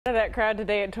That crowd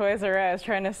today at Toys R Us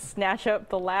trying to snatch up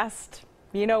the last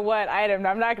you-know-what item.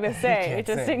 I'm not going to say,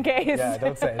 just in case. Yeah,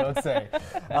 don't say.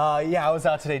 Yeah, I was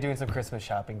out today doing some Christmas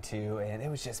shopping too, and it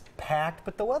was just packed,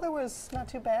 but the weather was not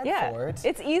too bad for it.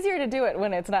 It's easier to do it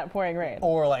when it's not pouring rain.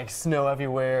 Or like snow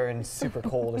everywhere and super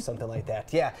cold or something like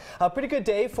that. Yeah, a pretty good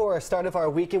day for a start of our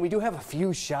weekend. We do have a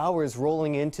few showers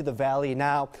rolling into the valley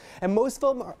now, and most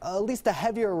of them, at least the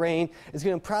heavier rain, is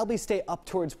going to probably stay up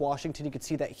towards Washington. You can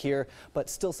see that here, but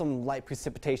still some light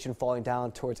precipitation falling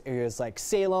down towards areas like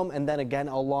Salem and then again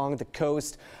along the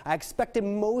coast. I expected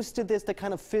most of this to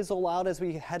kind of fizzle out as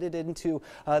we headed into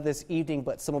this evening,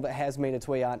 but some of it has made its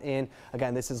way on in.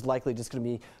 Again, this is likely just going to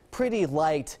be pretty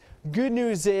light. Good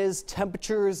news is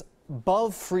temperatures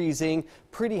above freezing,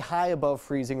 pretty high above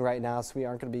freezing right now, so we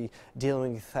aren't going to be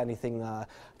dealing with anything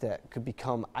that could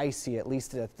become icy, at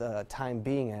least at the time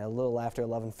being, at a little after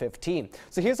 11:15.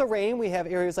 So here's the rain. We have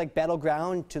areas like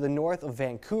Battleground to the north of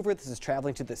Vancouver. This is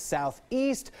traveling to the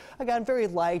southeast. Again, very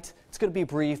light. It's going to be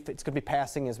brief. It's going to be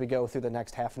passing as we go through the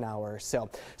next half an hour or so.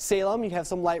 Salem, you have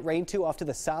some light rain too off to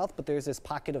the south, but there's this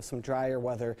pocket of some drier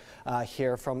weather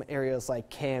here from areas like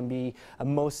Canby,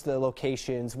 most of the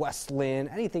locations, West Lynn,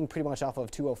 anything pretty much off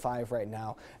of 205 right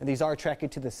now. And these are tracking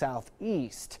to the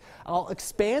southeast. I'll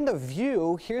expand the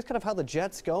view. Here's kind of how the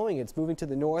jet's going. It's moving to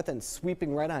the north and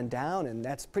sweeping right on down, and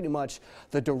that's pretty much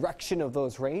the direction of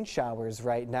those rain showers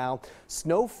right now.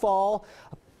 Snowfall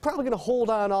probably going to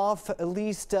hold on off, at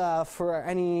least for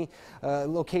any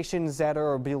locations that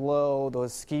are below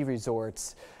those ski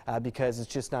resorts because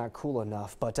it's just not cool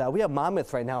enough. But we have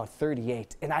Monmouth right now at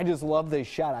 38, and I just love this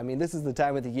shot. I mean, this is the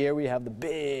time of the year we have the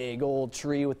big old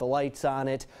tree with the lights on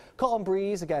it. Calm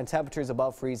breeze. Again, temperatures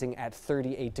above freezing at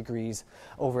 38 degrees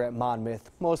over at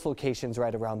Monmouth. Most locations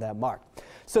right around that mark.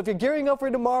 So if you're gearing up for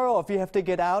tomorrow, if you have to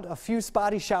get out, a few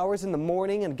spotty showers in the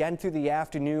morning and again through the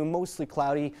afternoon, mostly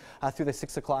cloudy through the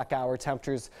 6 o'clock hour.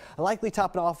 Temperatures likely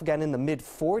topping off again in the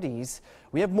mid-40s.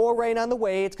 We have more rain on the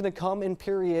way. It's going to come in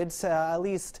periods, at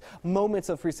least moments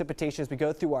of precipitation as we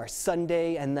go through our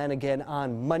Sunday and then again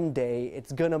on Monday.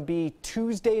 It's going to be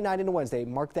Tuesday night into Wednesday.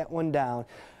 Mark that one down.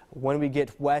 When we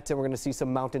get wet, and we're going to see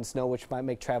some mountain snow, which might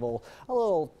make travel a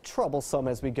little troublesome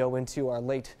as we go into our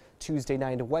late Tuesday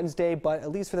night into Wednesday, but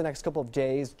at least for the next couple of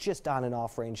days, just on and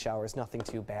off rain showers, nothing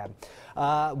too bad.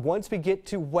 Once we get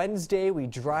to Wednesday, we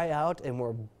dry out and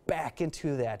we're back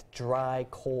into that dry,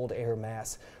 cold air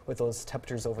mass with those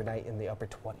temperatures overnight in the upper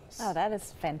 20s. Oh, that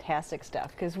is fantastic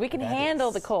stuff, because we can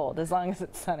handle the cold as long as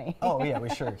it's sunny. Oh, yeah, we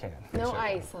sure can. No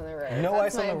ice on the road. No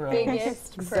ice on the road.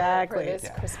 Biggest exactly. for this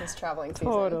Christmas traveling season.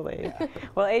 Totally.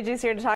 Well, AJ's here to talk